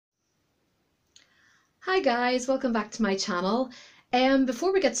Hi guys, welcome back to my channel.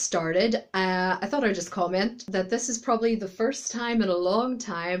 Before we get started, I thought I'd just comment that this is probably the first time in a long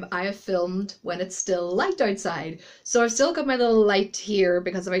time I have filmed when it's still light outside. So I've still got my little light here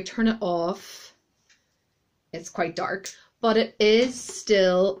because if I turn it off, it's quite dark, but it is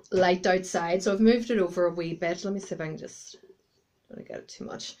still light outside. So I've moved it over a wee bit. Let me see if I can just, don't get it too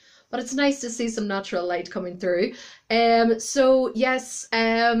much. But it's nice to see some natural light coming through. So yes,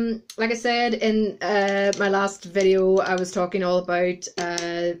 like I said in my last video, I was talking all about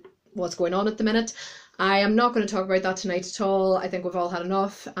what's going on at the minute. I am not going to talk about that tonight at all. I think we've all had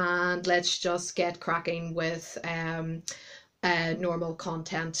enough, and let's just get cracking with normal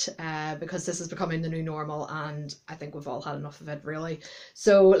content because this is becoming the new normal, and I think we've all had enough of it, really.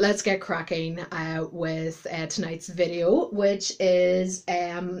 So let's get cracking with tonight's video, which is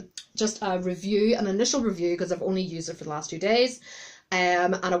just a review, an initial review, because I've only used it for the last 2 days,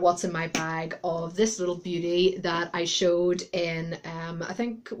 and a what's in my bag of this little beauty that I showed in I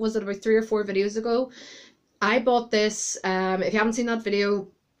think, was it about 3 or 4 videos ago? I bought this. If you haven't seen that video,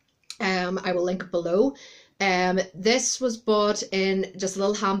 I will link it below. This was bought in just a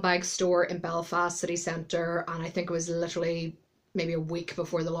little handbag store in Belfast city centre, and I think it was literally maybe a week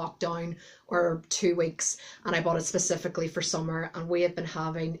before the lockdown or 2 weeks, and I bought it specifically for summer, and we have been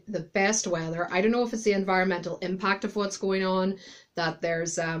having the best weather. I don't know if it's the environmental impact of what's going on, that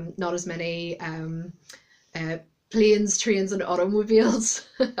there's not as many planes, trains and automobiles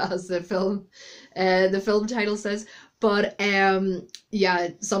as the film title says. But yeah,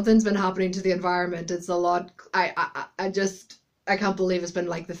 something's been happening to the environment. It's a lot. I can't believe it's been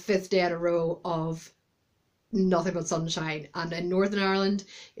like the 5th day in a row of nothing but sunshine. And in Northern Ireland,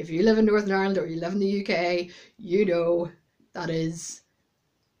 if you live in Northern Ireland or you live in the UK, you know that is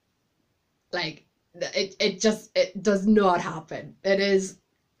like it does not happen. It is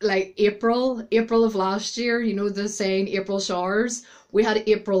like April of last year, you know the saying, April showers. We had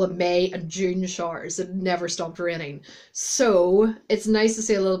April and May and June showers. It never stopped raining. So it's nice to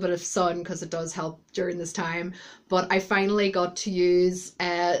see a little bit of sun because it does help during this time. But I finally got to use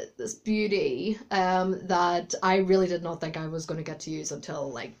this beauty that I really did not think I was going to get to use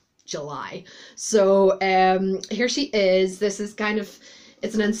until like July. So here she is. This is kind of,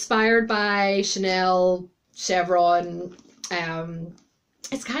 it's an inspired by Chanel chevron.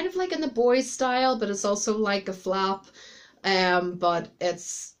 It's kind of like in the boys style, but it's also like a flap. But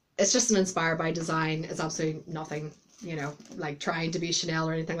it's just an inspired by design. It's absolutely nothing, you know, like trying to be Chanel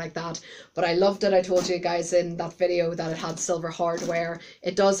or anything like that. But I loved it. I told you guys in that video that it had silver hardware.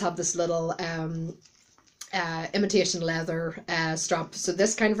 It does have this little imitation leather strap. So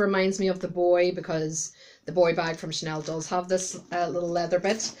this kind of reminds me of the boy, because the boy bag from Chanel does have this little leather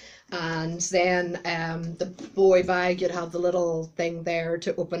bit. And then the boy bag, you'd have the little thing there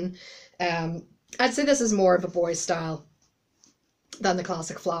to open. I'd say this is more of a boy style than the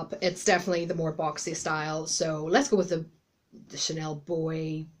classic flap. It's definitely the more boxy style. So let's go with the Chanel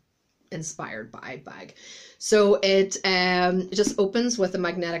boy inspired by bag. So it just opens with a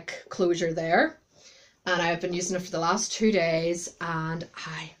magnetic closure there. And I've been using it for the last 2 days, and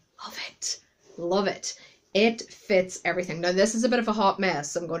I love it. Love it. It fits everything. Now this is a bit of a hot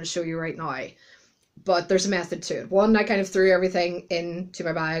mess, I'm going to show you right now, but there's a method to it. One, I kind of threw everything into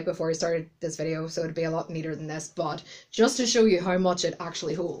my bag before I started this video, so it'd be a lot neater than this, but just to show you how much it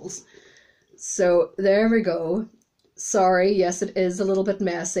actually holds. So there we go. Sorry, yes, it is a little bit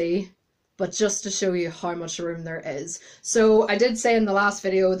messy, but just to show you how much room there is. So I did say in the last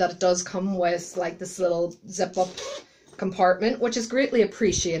video that it does come with like this little zip up compartment, which is greatly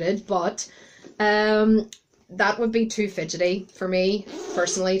appreciated, but that would be too fidgety for me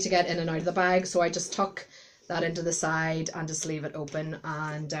personally to get in and out of the bag, so I just tuck that into the side and just leave it open.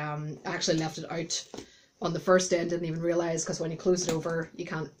 And actually left it out on the first end, didn't even realize, because when you close it over you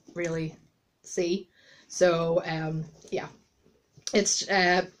can't really see. So yeah, it's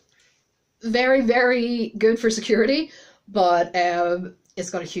very, very good for security, but it's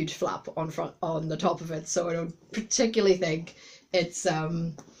got a huge flap on the top of it, so I don't particularly think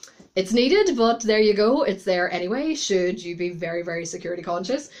it's needed, but there you go. It's there anyway, should you be very, very security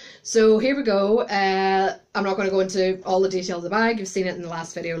conscious. So here we go. I'm not going to go into all the details of the bag. You've seen it in the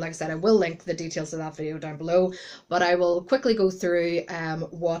last video. Like I said, I will link the details of that video down below, but I will quickly go through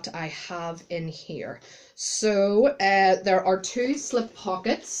what I have in here. So there are 2 slip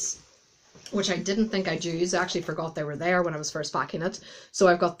pockets, which I didn't think I'd use. I actually forgot they were there when I was first packing it. So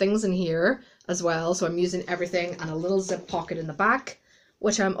I've got things in here as well. So I'm using everything, and a little zip pocket in the back,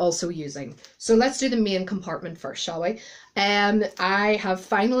 which I'm also using. So let's do the main compartment first, shall we? I have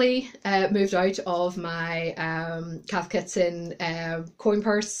finally moved out of my Cath Kidston coin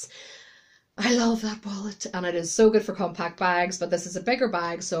purse. I love that wallet, and it is so good for compact bags, but this is a bigger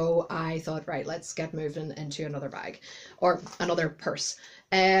bag, so I thought, right, let's get moving into another bag, or another purse.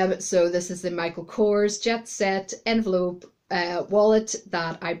 So this is the Michael Kors Jet Set envelope wallet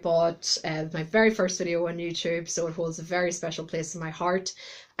that I bought my very first video on YouTube, so it holds a very special place in my heart.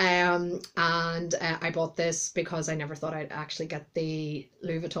 And I bought this because I never thought I'd actually get the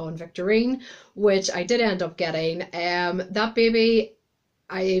Louis Vuitton Victorine, which I did end up getting. That baby,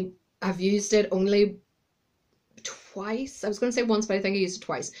 I've used it only twice. I was going to say once, but I think I used it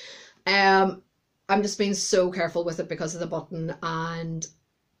twice. I'm just being so careful with it because of the button, and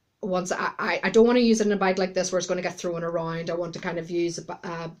once I don't want to use it in a bag like this where it's going to get thrown around. I want to kind of use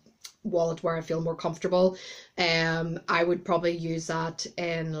a wallet where I feel more comfortable. I would probably use that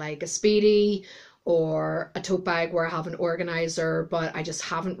in like a Speedy or a tote bag where I have an organizer, but I just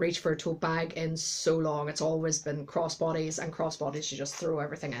haven't reached for a tote bag in so long. It's always been crossbodies, and crossbodies you just throw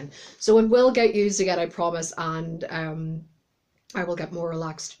everything in. So it will get used again, I promise, and I will get more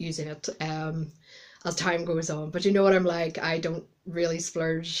relaxed using it as time goes on. But you know what I'm like, I don't really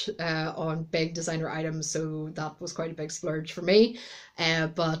splurge on big designer items, so that was quite a big splurge for me.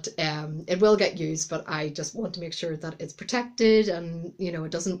 But it will get used, but I just want to make sure that it's protected and, you know,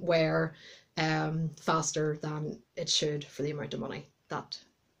 it doesn't wear faster than it should for the amount of money that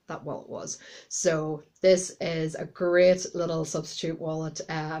wallet was. So this is a great little substitute wallet.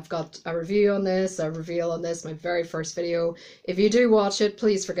 I've got a review on this, a reveal on this, my very first video. If you do watch it,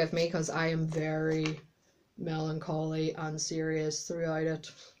 please forgive me because I am very melancholy and serious throughout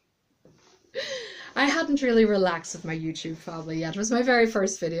it. I hadn't really relaxed with my YouTube family yet. It was my very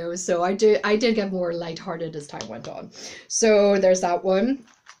first video, so I did get more lighthearted as time went on. So there's that one.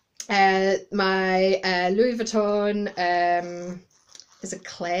 My Louis Vuitton is it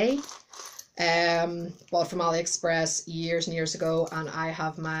clay? Bought from AliExpress years and years ago, and I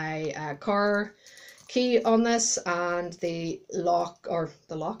have my car key on this, and the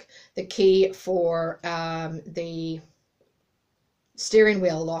key for the steering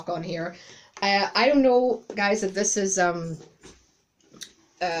wheel lock on here. I don't know, guys, if this is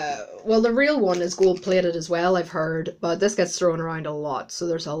well, the real one is gold plated as well, I've heard, but this gets thrown around a lot, so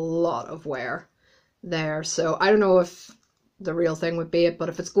there's a lot of wear there. So I don't know if the real thing would be it, but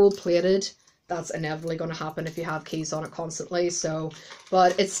if it's gold plated, that's inevitably going to happen if you have keys on it constantly. So,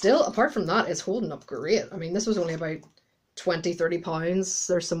 but it's still, apart from that, it's holding up great. I mean, this was only about 20-30 pounds.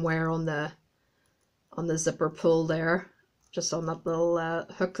 There's some wear on the zipper pull there, just on that little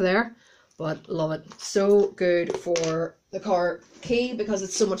hook there, but love it. So good for the car key because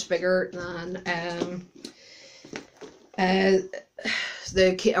it's so much bigger than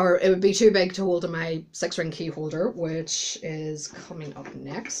the key, or it would be too big to hold in my 6-ring key holder, which is coming up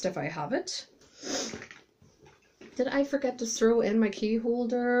next if I have it. Did I forget to throw in my key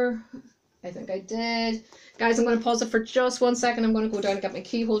holder? I think I did. Guys, I'm going to pause it for just 1 second. I'm going to go down and get my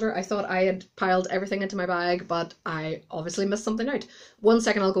key holder. I thought I had piled everything into my bag, but I obviously missed something out. 1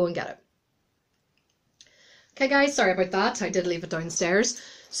 second, I'll go and get it. Okay guys, sorry about that. I did leave it downstairs.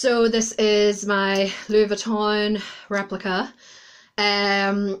 So this is my Louis Vuitton replica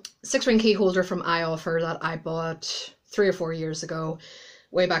 6-ring key holder from iOffer that I bought 3 or 4 years ago,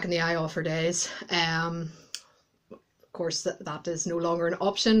 way back in the iOffer days. Of course, that is no longer an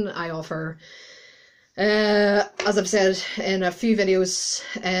option. iOffer, as I've said in a few videos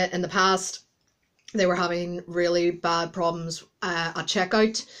in the past, they were having really bad problems at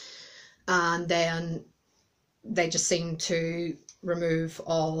checkout, and then they just seemed to remove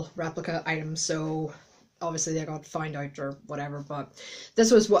all replica items. So obviously they got found out or whatever, but this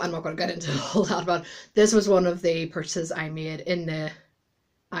was what, I'm not going to get into all that, but this was one of the purchases I made in the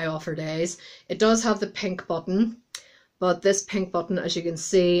iOffer days. It does have the pink button, but this pink button, as you can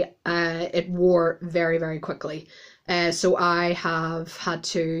see, it wore very, very quickly. So I have had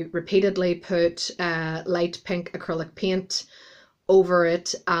to repeatedly put light pink acrylic paint over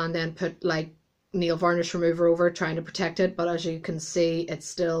it and then put like nail varnish remover over, trying to protect it. But as you can see, it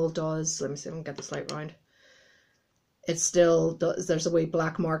still does, let me see if I can get this light round. It still does, there's a wee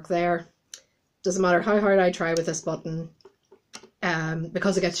black mark there. Doesn't matter how hard I try with this button,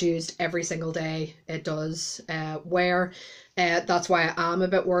 because it gets used every single day, it does wear. That's why I am a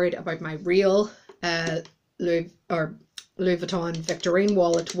bit worried about my real Louis Vuitton Victorine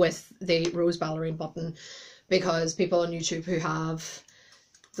wallet with the rose ballerine button, because people on YouTube who have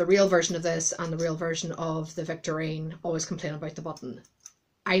the real version of this and the real version of the Victorine always complain about the button.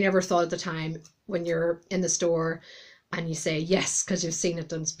 I never thought at the time, when you're in the store and you say yes because you've seen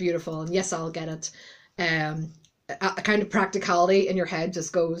it and it's beautiful and yes, I'll get it, a kind of practicality in your head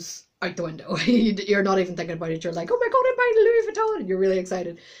just goes out the window. You're not even thinking about it. You're like, oh my god, I'm buying Louis Vuitton, and you're really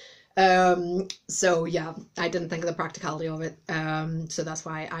excited. So yeah, I didn't think of the practicality of it. So that's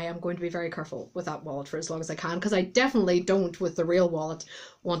why I am going to be very careful with that wallet for as long as I can, because I definitely don't, with the real wallet,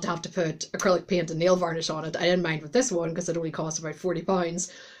 want to have to put acrylic paint and nail varnish on it. I didn't mind with this one because it only cost about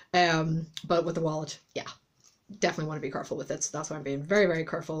 £40. But with the wallet, yeah, definitely want to be careful with it. So that's why I'm being very, very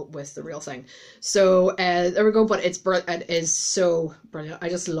careful with the real thing. So there we go. But it is so brilliant. I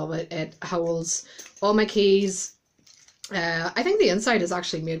just love it. It holds all my keys. I think the inside is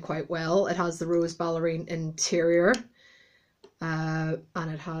actually made quite well. It has the rose ballerine interior, and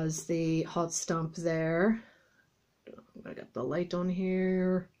it has the hot stamp there. I'm gonna get the light on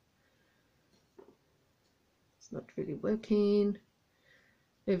here. It's not really working.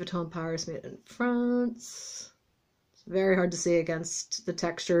 Louis Vuitton Paris, made in France. It's very hard to see against the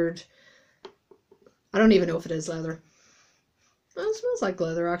textured. I don't even know if it is leather. Well, it smells like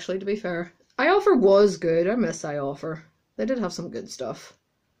leather, actually, to be fair. iOffer was good. I miss iOffer. They did have some good stuff.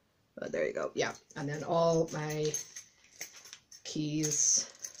 But there you go. Yeah. And then all my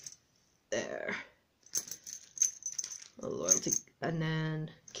keys there. Loyalty. And then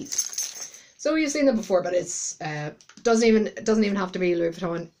keys. So you've seen them before, but it's doesn't even have to be Louis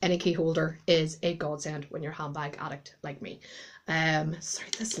Vuitton. Any key holder is a godsend when you're a handbag addict like me. Sorry,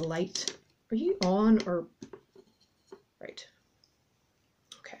 this light. Are you on or right?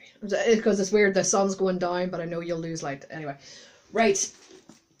 Because it's weird, the sun's going down, but I know you'll lose light anyway. Right,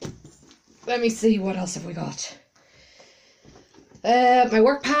 let me see, what else have we got? My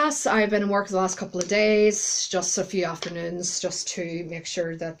work pass. I've been in work the last couple of days, just a few afternoons, just to make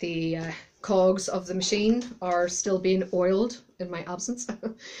sure that the cogs of the machine are still being oiled in my absence.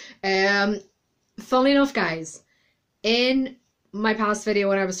 Funnily enough, guys, in my past video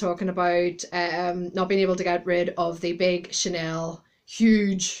when I was talking about not being able to get rid of the big Chanel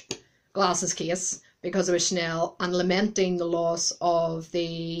huge glasses case because it was Chanel, and lamenting the loss of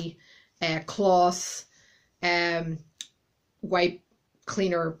the cloth wipe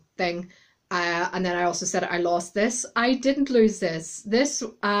cleaner thing, and then I also said I lost this. I didn't lose this. This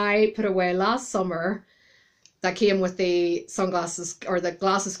I put away last summer. That came with the sunglasses, or the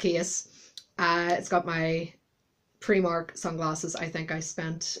glasses case. It's got my Primark sunglasses. I think I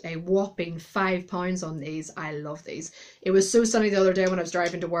spent a whopping £5 on these. I love these. It was so sunny the other day when I was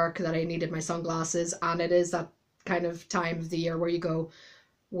driving to work that I needed my sunglasses, and it is that kind of time of the year where you go,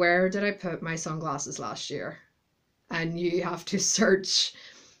 where did I put my sunglasses last year? And you have to search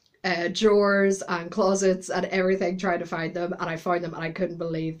drawers and closets and everything trying to find them, and I found them, and I couldn't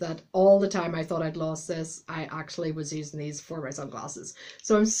believe that all the time I thought I'd lost this, I actually was using these for my sunglasses.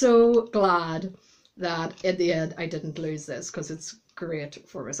 So I'm so glad that in the end I didn't lose this, because it's great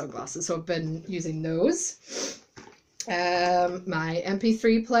for my sunglasses. So I've been using those. My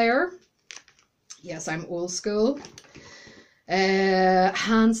MP3 player. Yes, I'm old school.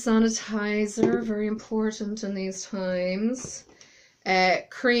 Hand sanitizer, very important in these times.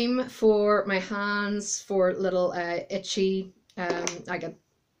 Cream for my hands for little itchy. I get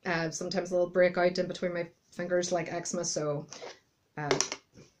sometimes a little breakout in between my fingers like eczema, so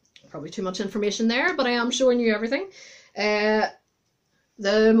probably too much information there, but I am showing you everything.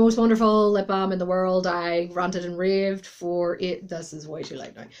 The most wonderful lip balm in the world. I ranted and raved for it. This is way too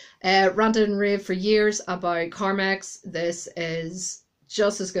late now. Ranted and raved for years about Carmex. This is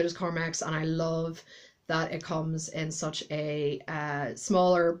just as good as Carmex, and I love that it comes in such a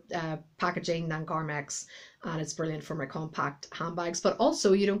smaller packaging than Carmex, and it's brilliant for my compact handbags. But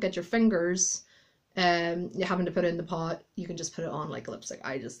also, you don't get your fingers you're having to put it in the pot. You can just put it on like lipstick.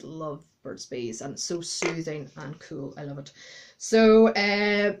 I just love Burt's Bees, and it's so soothing and cool. I love it. So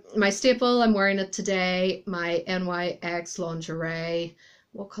my staple, I'm wearing it today, my NYX lingerie.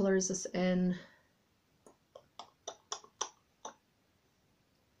 What color is this in?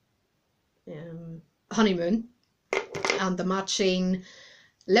 Honeymoon. And the matching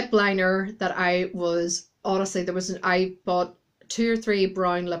lip liner that I was, honestly, I bought 2 or 3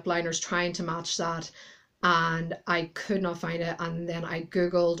 brown lip liners trying to match that, and I could not find it. And then I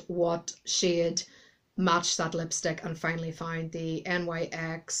googled what shade matched that lipstick and finally found the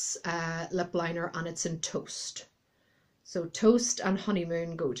NYX lip liner, and it's in Toast. So Toast and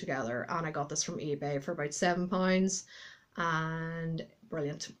Honeymoon go together, and I got this from eBay for about £7, and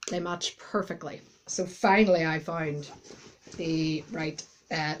brilliant. They match perfectly. So finally I found the right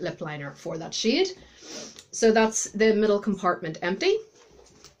lip liner for that shade. So that's the middle compartment empty.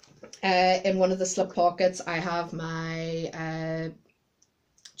 In one of the slip pockets I have my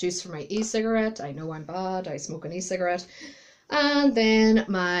juice for my e-cigarette. I know I'm bad, I smoke an e-cigarette. And then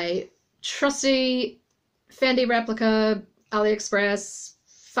my trusty Fendi replica AliExpress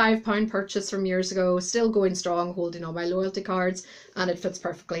 £5 purchase from years ago, still going strong, holding all my loyalty cards, and it fits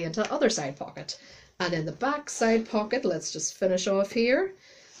perfectly into the other side pocket. And in the back side pocket, let's just finish off here.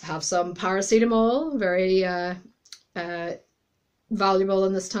 I have some paracetamol, very valuable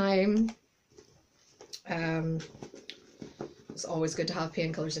in this time. It's always good to have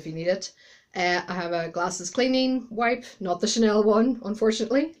painkillers if you need it. I have a glasses cleaning wipe, not the Chanel one,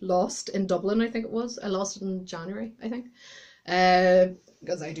 unfortunately. Lost in Dublin, I think it was. I lost it in January, I think.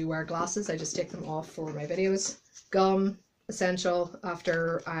 Because I do wear glasses, I just take them off for my videos. Gum, essential.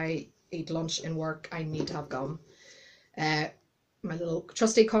 After I eat lunch in work, I need to have gum. My little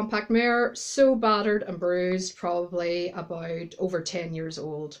trusty compact mirror, so battered and bruised, probably about over 10 years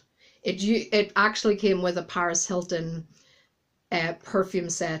old. It actually came with a Paris Hilton perfume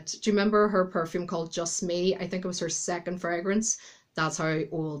set. Do you remember her perfume called Just Me? I think it was her second fragrance. That's how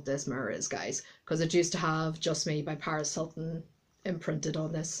old this mirror is, guys, because it used to have Just Me by Paris Hilton imprinted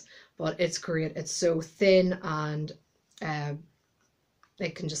on this. But it's great. It's so thin, and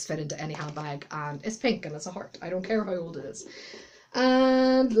it can just fit into any handbag, and it's pink and it's a heart. I don't care how old it is.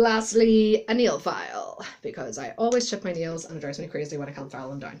 And lastly, a nail file, because I always chip my nails and it drives me crazy when I can't file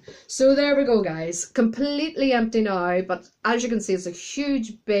them down. So there we go, guys. Completely empty now, but as you can see, it's a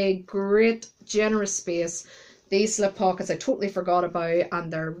huge, big, great, generous space. These slip pockets I totally forgot about,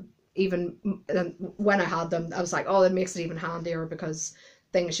 and they're even, when I had them, I was like, oh, that makes it even handier, because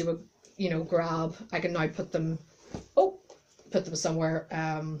things you would, you know, grab, I can now put them somewhere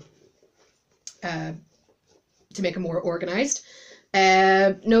to make them more organized.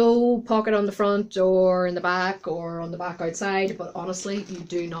 No pocket on the front or in the back or on the back outside, but honestly, you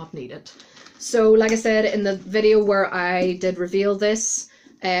do not need it. So like I said in the video where I did reveal this,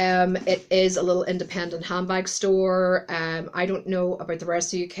 it is a little independent handbag store. I don't know about the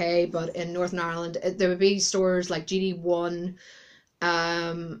rest of the UK, but in Northern Ireland there would be stores like GD1.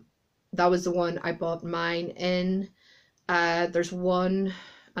 That was the one I bought mine in. There's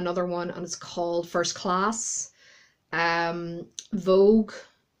another one, and it's called First Class. Vogue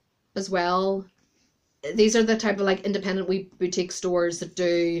as well. These are the type of like independent boutique stores that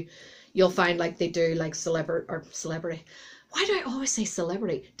do, you'll find like they do like celebrity. Why do I always say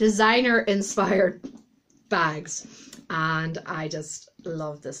celebrity? Designer inspired bags. And I just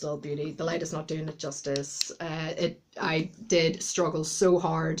love this little beauty. The light is not doing it justice. I did struggle so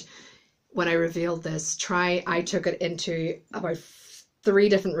hard when I revealed this. I took it into about 3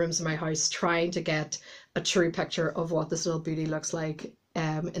 different rooms in my house trying to get a true picture of what this little beauty looks like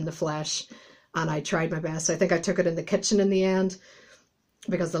in the flesh, and I tried my best. I think I took it in the kitchen in the end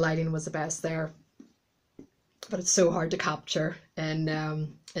because the lighting was the best there, but it's so hard to capture in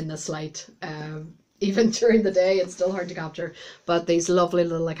this light. Even during the day it's still hard to capture. But these lovely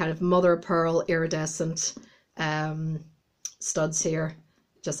little like kind of mother of pearl iridescent studs here,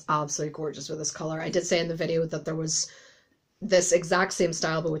 just absolutely gorgeous with this color. I did say in the video that there was this exact same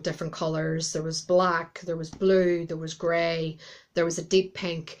style but with different colors. There was black, there was blue, there was grey, there was a deep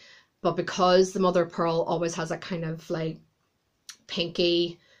pink, but because the mother of pearl always has a kind of like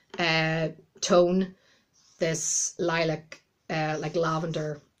pinky tone, this lilac like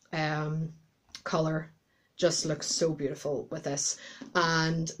lavender color just looks so beautiful with this.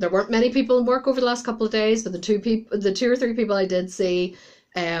 And there weren't many people in work over the last couple of days, but the 2 or 3 people I did see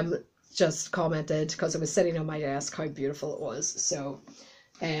just commented, because it was sitting on my desk, how beautiful it was. So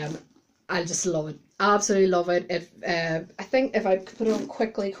I just love it, absolutely love it. I think if I put it on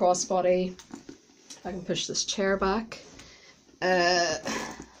quickly, crossbody, I can push this chair back,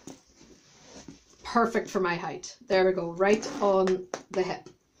 perfect for my height. There we go, right on the hip,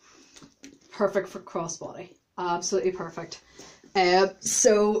 perfect for crossbody, absolutely perfect.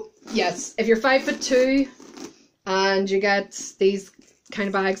 So yes, if you're 5'2" and you get these kind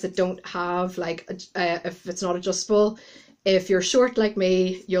of bags that don't have like if it's not adjustable, if you're short like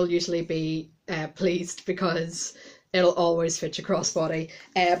me, you'll usually be pleased, because it'll always fit your crossbody.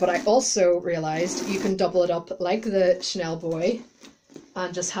 But I also realized you can double it up like the Chanel boy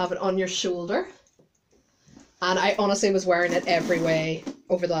and just have it on your shoulder. And I honestly was wearing it every way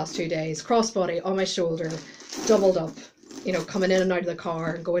over the last 2 days, crossbody on my shoulder, doubled up, you know, coming in and out of the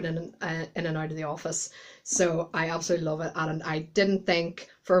car and going in and out of the office. So I absolutely love it, and I didn't think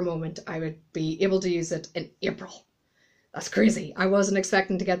for a moment I would be able to use it in April. That's crazy. I wasn't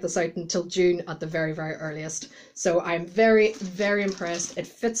expecting to get this out until June at the very, very earliest. So I'm very, very impressed. It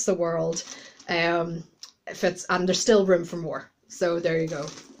fits the world. It fits, and there's still room for more. So there you go.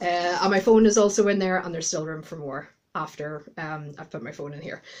 And my phone is also in there, and there's still room for more after I've put my phone in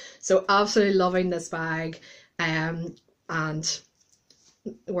here. So absolutely loving this bag, and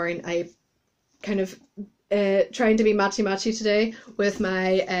wearing a kind of trying to be matchy today with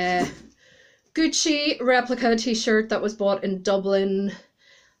my Gucci replica t-shirt that was bought in Dublin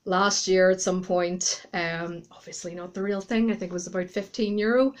last year at some point. Obviously not the real thing. I think it was about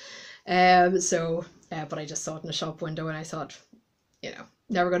 €15. But I just saw it in a shop window and I thought, you know,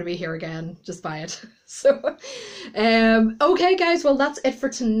 never going to be here again, just buy it. So okay guys, well that's it for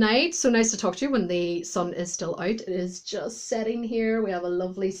tonight. So nice to talk to you when the sun is still out. It is just setting here. We have a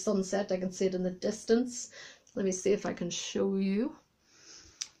lovely sunset. I can see it in the distance. Let me see if I can show you.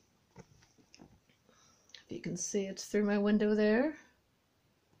 If you can see it through my window there.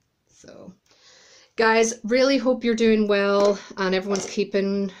 So guys, really hope you're doing well and everyone's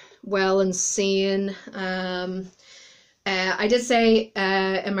keeping well and sane. I did say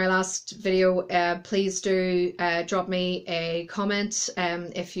in my last video, please do drop me a comment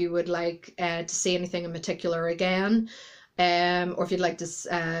if you would like to see anything in particular again, or if you'd like to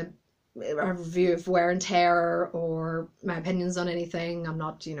a review of wear and tear or my opinions on anything. I'm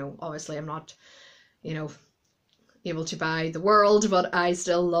not, you know, obviously I'm not, you know, able to buy the world, but I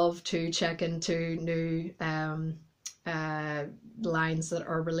still love to check into new lines that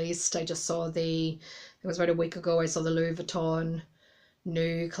are released. I just saw it was about a week ago, I saw the Louis Vuitton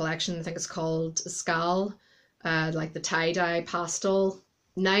new collection. I think it's called Scal, like the tie-dye pastel.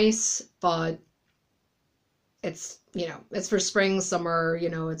 Nice, but it's, you know, it's for spring, summer, you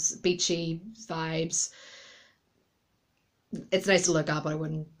know, it's beachy vibes. It's nice to look at, but I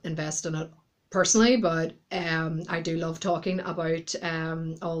wouldn't invest in it personally. But I do love talking about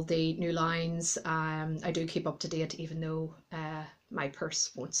all the new lines. I do keep up to date, even though my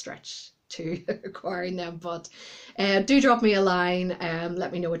purse won't stretch to acquiring them. But do drop me a line.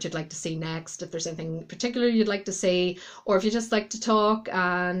 Let me know what you'd like to see next, if there's anything particular you'd like to see, or if you just like to talk.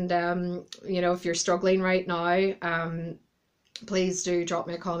 And you know, if you're struggling right now, please do drop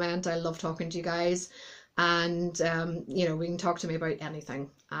me a comment. I love talking to you guys. And you know, we can talk to me about anything,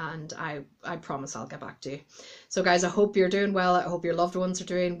 and I promise I'll get back to you. So guys, I hope you're doing well. I hope your loved ones are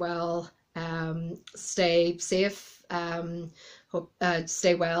doing well. Stay safe,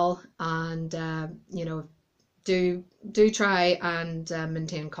 stay well, and you know, do try and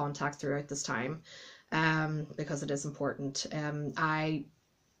maintain contact throughout this time, because it is important.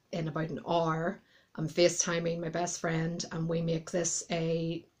 In about an hour, I'm FaceTiming my best friend, and we make this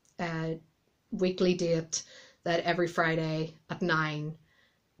a weekly date that every Friday at 9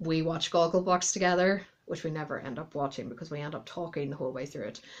 we watch Gogglebox together, which we never end up watching because we end up talking the whole way through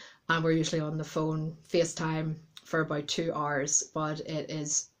it, and we're usually on the phone FaceTime for about 2 hours. But it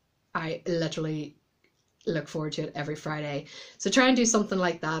is, I literally look forward to it every Friday. So try and do something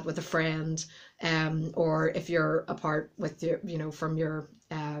like that with a friend, or if you're apart with your, you know, from your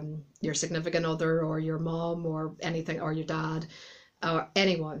significant other or your mom or anything, or your dad or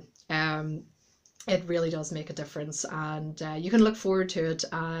anyone. It really does make a difference, and you can look forward to it.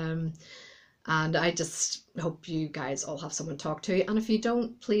 And I just hope you guys all have someone to talk to. And if you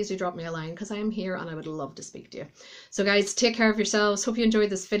don't, please do drop me a line, because I am here and I would love to speak to you. So guys, take care of yourselves. Hope you enjoyed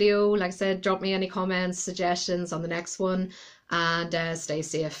this video. Like I said, drop me any comments, suggestions on the next one, and stay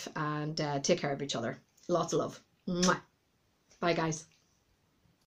safe and take care of each other. Lots of love. Mwah. Bye guys.